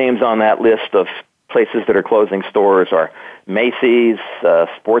 Other names on that list of places that are closing stores are Macy's,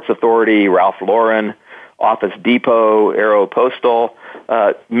 Sports Authority, Ralph Lauren, Office Depot, Aeropostale,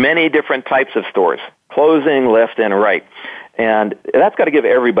 many different types of stores closing left and right. And that's got to give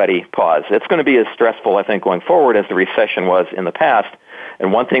everybody pause. It's going to be as stressful, I think, going forward as the recession was in the past.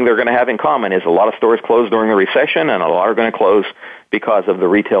 And one thing they're going to have in common is a lot of stores closed during the recession, and a lot are going to close because of the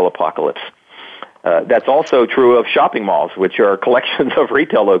retail apocalypse. That's also true of shopping malls, which are collections of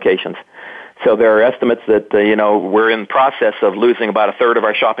retail locations. So there are estimates that, we're in the process of losing about a third of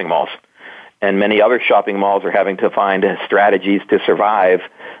our shopping malls. And many other shopping malls are having to find strategies to survive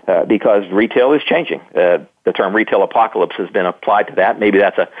because retail is changing. The term retail apocalypse has been applied to that. Maybe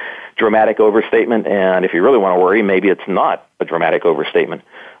that's a dramatic overstatement, and if you really want to worry, maybe it's not a dramatic overstatement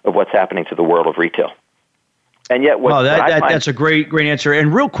of what's happening to the world of retail. And yet, that's a great answer.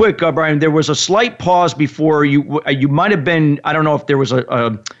 And real quick, Brian, there was a slight pause before you. You might have been. I don't know if there was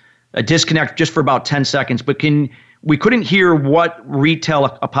a disconnect just for about 10 seconds, but we couldn't hear what retail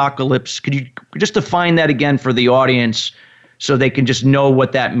apocalypse. Could you just define that again for the audience so they can just know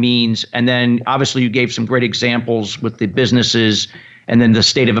what that means? And then obviously you gave some great examples with the businesses and then the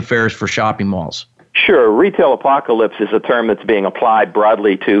state of affairs for shopping malls. Sure. Retail apocalypse is a term that's being applied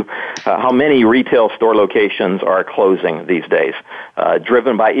broadly to how many retail store locations are closing these days,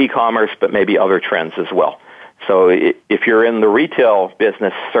 driven by e-commerce, but maybe other trends as well. So if you're in the retail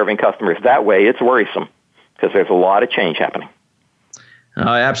business serving customers that way, it's worrisome because there's a lot of change happening.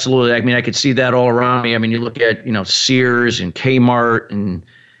 Absolutely. I mean, I could see that all around me. I mean, you look at, Sears and Kmart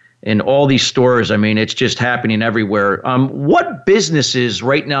and all these stores. I mean, it's just happening everywhere. What businesses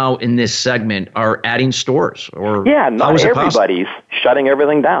right now in this segment are adding stores? Or not everybody's shutting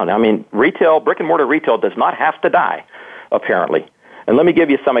everything down. I mean, brick and mortar retail does not have to die, apparently. And let me give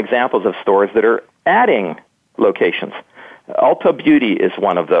you some examples of stores that are adding locations. Ulta Beauty is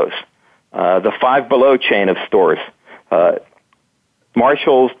one of those. The Five Below chain of stores.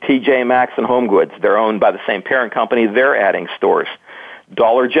 Marshalls, TJ Maxx, and Home Goods, they're owned by the same parent company. They're adding stores.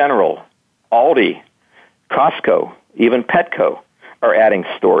 Dollar General, Aldi, Costco, even Petco are adding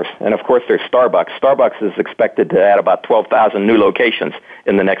stores. And, of course, there's Starbucks. Starbucks is expected to add about 12,000 new locations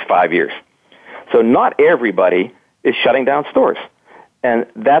in the next 5 years. So not everybody is shutting down stores. And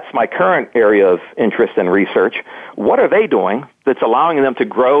that's my current area of interest and research. What are they doing that's allowing them to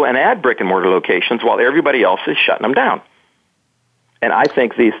grow and add brick-and-mortar locations while everybody else is shutting them down? And I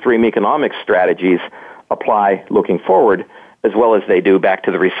think these three Meconomics strategies apply looking forward as well as they do back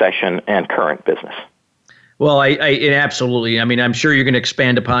to the recession and current business. Well, I absolutely. I mean, I'm sure you're going to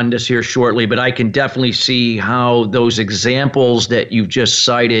expand upon this here shortly, but I can definitely see how those examples that you've just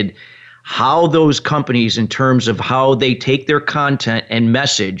cited, how those companies in terms of how they take their content and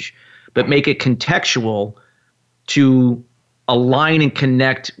message, but make it contextual to align and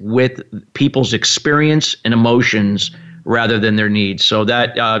connect with people's experience and emotions rather than their needs. So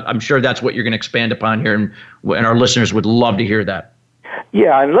that I'm sure that's what you're going to expand upon here, and our listeners would love to hear that.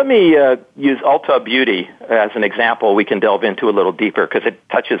 Yeah, and let me use Ulta Beauty as an example we can delve into a little deeper because it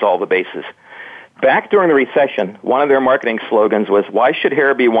touches all the bases. Back during the recession, one of their marketing slogans was, "Why should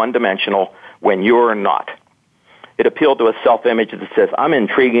hair be one-dimensional when you're not?" It appealed to a self-image that says, "I'm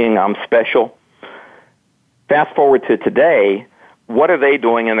intriguing, I'm special." Fast forward to today, what are they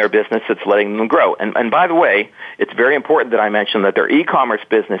doing in their business that's letting them grow? And by the way, it's very important that I mention that their e-commerce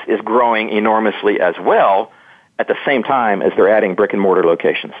business is growing enormously as well at the same time as they're adding brick-and-mortar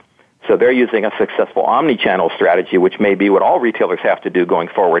locations. So they're using a successful omni-channel strategy, which may be what all retailers have to do going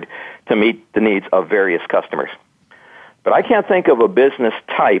forward to meet the needs of various customers. But I can't think of a business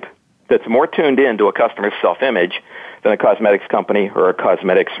type that's more tuned in to a customer's self-image than a cosmetics company or a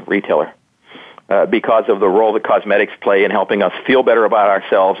cosmetics retailer. Because of the role that cosmetics play in helping us feel better about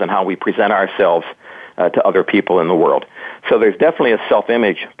ourselves and how we present ourselves to other people in the world. So there's definitely a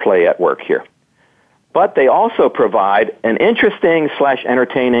self-image play at work here. But they also provide an interesting /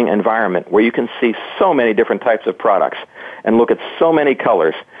 entertaining environment where you can see so many different types of products and look at so many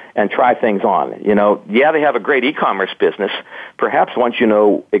colors and try things on. They have a great e-commerce business. Perhaps once you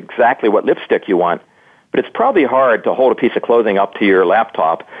know exactly what lipstick you want, but it's probably hard to hold a piece of clothing up to your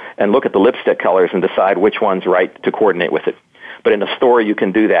laptop and look at the lipstick colors and decide which one's right to coordinate with it. But in a store, you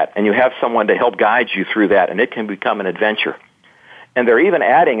can do that, and you have someone to help guide you through that, and it can become an adventure. And they're even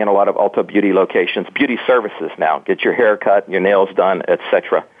adding in a lot of Ulta Beauty locations beauty services now. Get your hair cut, your nails done,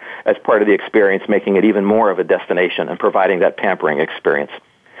 etc. as part of the experience, making it even more of a destination and providing that pampering experience.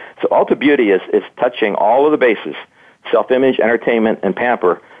 So Ulta Beauty is touching all of the bases, self-image, entertainment, and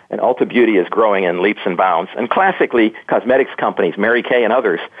pamper, and Ulta Beauty is growing in leaps and bounds. And classically, cosmetics companies, Mary Kay and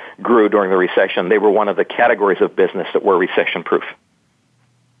others, grew during the recession. They were one of the categories of business that were recession-proof.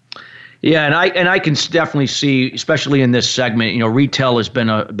 Yeah, and I can definitely see, especially in this segment, retail has been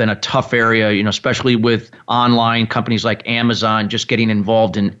a tough area, especially with online companies like Amazon just getting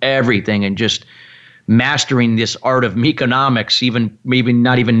involved in everything and just mastering this art of Meconomics, even maybe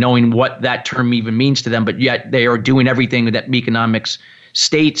not even knowing what that term even means to them, but yet they are doing everything that Meconomics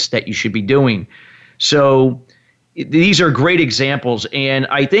states that you should be doing. So these are great examples. And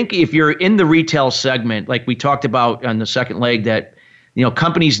I think if you're in the retail segment, like we talked about on the second leg, that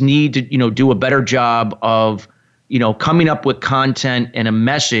companies need to do a better job of coming up with content and a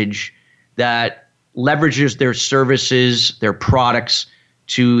message that leverages their services, their products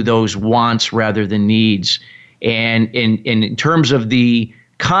to those wants rather than needs. And in terms of the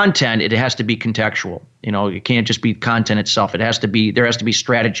content, it has to be contextual. It can't just be content itself. There has to be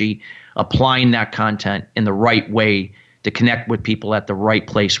strategy applying that content in the right way to connect with people at the right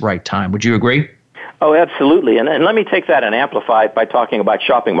place, right time. Would you agree? Oh, absolutely. And let me take that and amplify it by talking about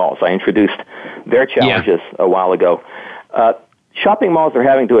shopping malls. I introduced their challenges a while ago. Shopping malls are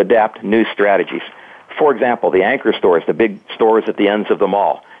having to adapt new strategies. For example, the anchor stores, the big stores at the ends of the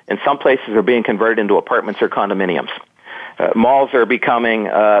mall, in some places are being converted into apartments or condominiums. Malls are becoming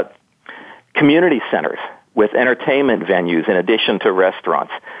community centers with entertainment venues in addition to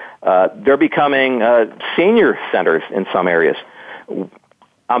restaurants. They're becoming senior centers in some areas.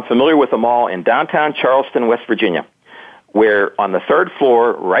 I'm familiar with a mall in downtown Charleston, West Virginia, where on the third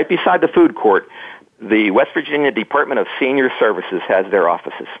floor, right beside the food court, the West Virginia Department of Senior Services has their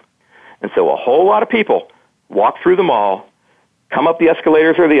offices. And so a whole lot of people walk through the mall, come up the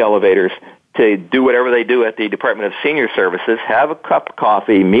escalators or the elevators to do whatever they do at the Department of Senior Services, have a cup of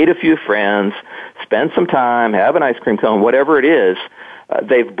coffee, meet a few friends, spend some time, have an ice cream cone, whatever it is.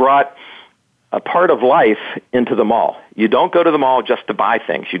 They've brought a part of life into the mall. You don't go to the mall just to buy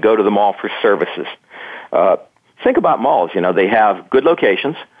things. You go to the mall for services. Think about malls. They have good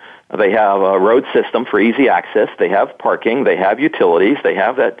locations. They have a road system for easy access. They have parking. They have utilities. They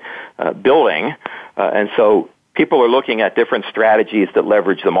have that building. And so people are looking at different strategies that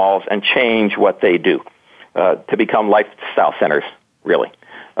leverage the malls and change what they do to become lifestyle centers, really.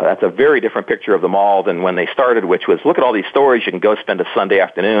 That's a very different picture of the mall than when they started, which was, look at all these stores. You can go spend a Sunday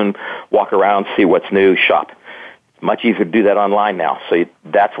afternoon, walk around, see what's new, shop. It's much easier to do that online now. So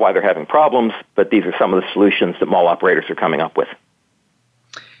that's why they're having problems, but these are some of the solutions that mall operators are coming up with.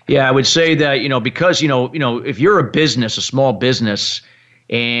 Yeah, I would say that, because, if you're a business, a small business,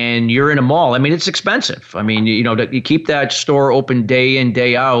 and you're in a mall, it's expensive. You keep that store open day in,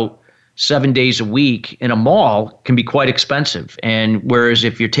 day out, 7 days a week in a mall can be quite expensive. And whereas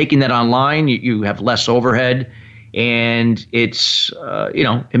if you're taking that online, you have less overhead, and it's,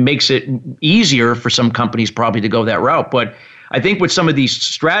 it makes it easier for some companies probably to go that route. But I think with some of these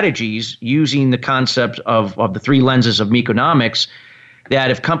strategies, using the concept of the three lenses of Meconomics,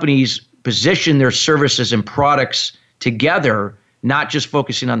 that if companies position their services and products together, not just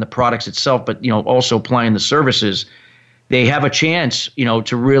focusing on the products itself, but also applying the services, they have a chance,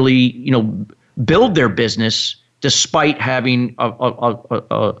 to really, build their business despite having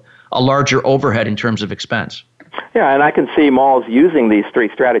a larger overhead in terms of expense. Yeah, and I can see malls using these three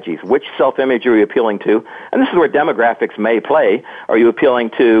strategies. Which self-image are you appealing to? And this is where demographics may play. Are you appealing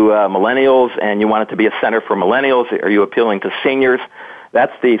to millennials and you want it to be a center for millennials? Are you appealing to seniors?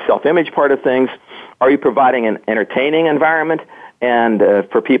 That's the self-image part of things. Are you providing an entertaining environment? And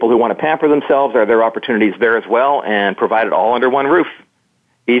for people who want to pamper themselves, are there opportunities there as well, and provide it all under one roof,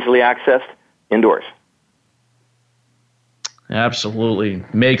 easily accessed, indoors? Absolutely.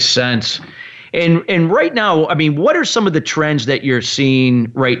 Makes sense. And right now, what are some of the trends that you're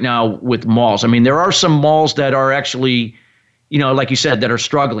seeing right now with malls? There are some malls that are actually, like you said, that are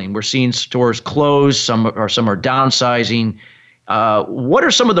struggling. We're seeing stores close, some are downsizing. What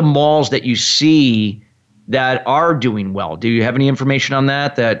are some of the malls that you see that are doing well? Do you have any information on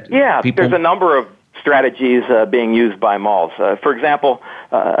that? There's a number of strategies being used by malls. For example,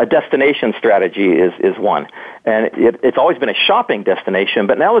 a destination strategy is one. And it's always been a shopping destination,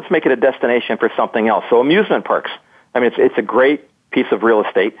 but now let's make it a destination for something else. So amusement parks. It's a great piece of real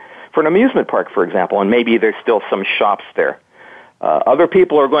estate for an amusement park, for example, and maybe there's still some shops there. Other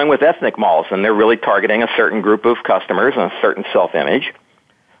people are going with ethnic malls, and they're really targeting a certain group of customers and a certain self-image.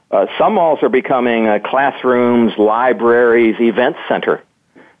 Some malls are becoming classrooms, libraries, event center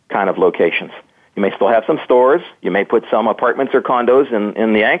kind of locations. You may still have some stores. You may put some apartments or condos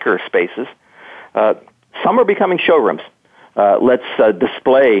in the anchor spaces. Some are becoming showrooms. Let's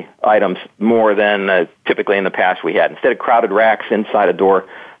display items more than typically in the past we had. Instead of crowded racks inside a door,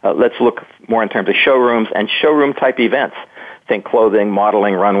 let's look more in terms of showrooms and showroom-type events. Think clothing,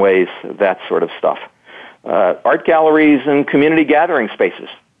 modeling, runways, that sort of stuff. Art galleries and community gathering spaces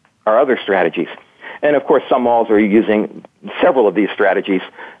are other strategies. And, of course, some malls are using several of these strategies,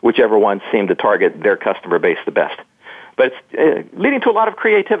 whichever ones seem to target their customer base the best. But it's leading to a lot of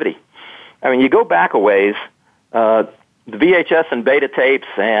creativity. I mean, you go back a ways, the VHS and beta tapes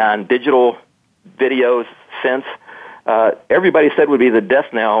and digital videos since, everybody said would be the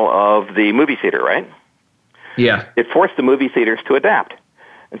death knell of the movie theater, right? Yeah. It forced the movie theaters to adapt.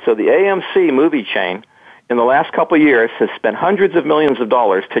 And so the AMC movie chain in the last couple of years has spent hundreds of millions of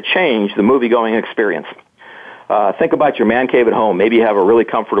dollars to change the movie-going experience. Think about your man cave at home. Maybe you have a really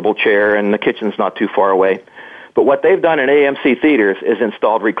comfortable chair and the kitchen's not too far away. But what they've done in AMC theaters is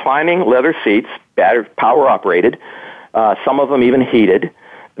installed reclining leather seats, power-operated, some of them even heated.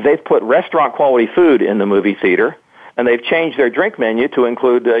 They've put restaurant-quality food in the movie theater, and they've changed their drink menu to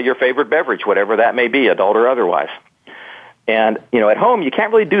include your favorite beverage, whatever that may be, adult or otherwise. And, at home, you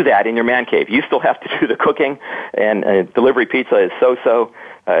can't really do that in your man cave. You still have to do the cooking, and delivery pizza is so-so.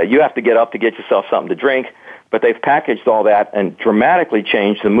 You have to get up to get yourself something to drink. But they've packaged all that and dramatically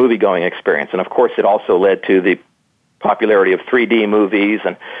changed the movie-going experience. And, of course, it also led to the popularity of 3D movies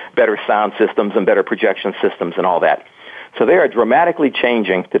and better sound systems and better projection systems and all that. So they are dramatically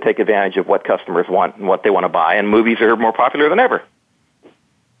changing to take advantage of what customers want and what they want to buy, and movies are more popular than ever.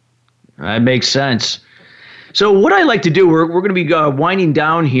 That makes sense. So what I like to do, we're going to be winding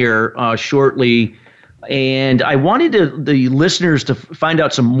down here shortly, and I wanted the listeners to find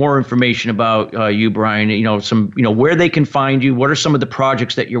out some more information about you, Brian. Where they can find you. What are some of the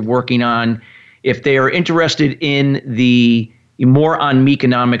projects that you're working on? If they are interested in the more on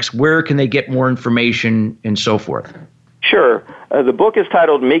Meconomics, where can they get more information and so forth? Sure. The book is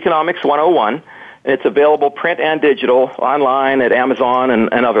titled Meconomics 101, and it's available print and digital online at Amazon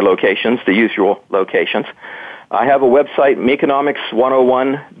and other locations, the usual locations. I have a website,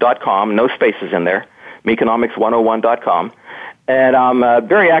 Meconomics101.com, no spaces in there, Meconomics101.com. And I'm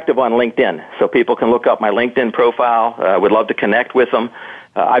very active on LinkedIn, so people can look up my LinkedIn profile. Would love to connect with them.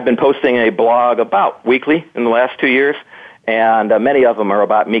 I've been posting a blog about weekly in the last 2 years, and many of them are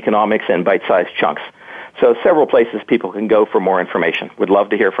about Meconomics in bite-sized chunks. So several places people can go for more information. Would love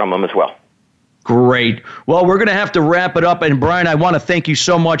to hear from them as well. Great. Well, we're going to have to wrap it up. And Brian, I want to thank you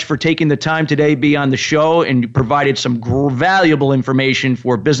so much for taking the time today, be on the show, and you provided some valuable information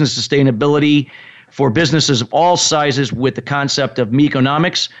for business sustainability for businesses of all sizes with the concept of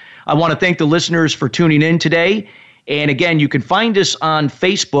Meconomics. I want to thank the listeners for tuning in today. And again, you can find us on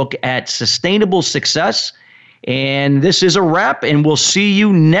Facebook at Sustainable Success. And this is a wrap, and we'll see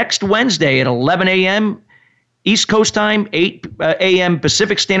you next Wednesday at 11 a.m. East Coast time, 8 a.m.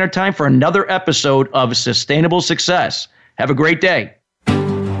 Pacific Standard Time for another episode of Sustainable Success. Have a great day.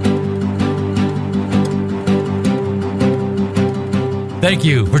 Thank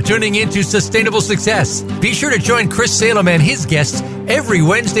you for tuning in to Sustainable Success. Be sure to join Chris Salem and his guests every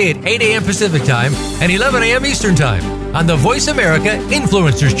Wednesday at 8 a.m. Pacific Time and 11 a.m. Eastern Time on the Voice America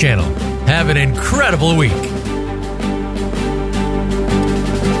Influencers Channel. Have an incredible week.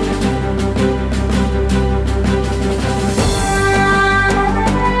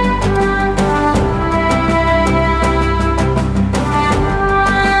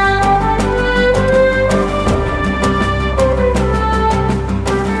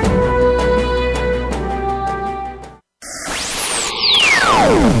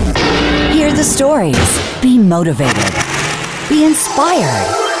 Stories. Be motivated. Be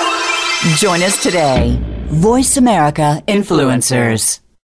inspired. Join us today. Voice America Influencers.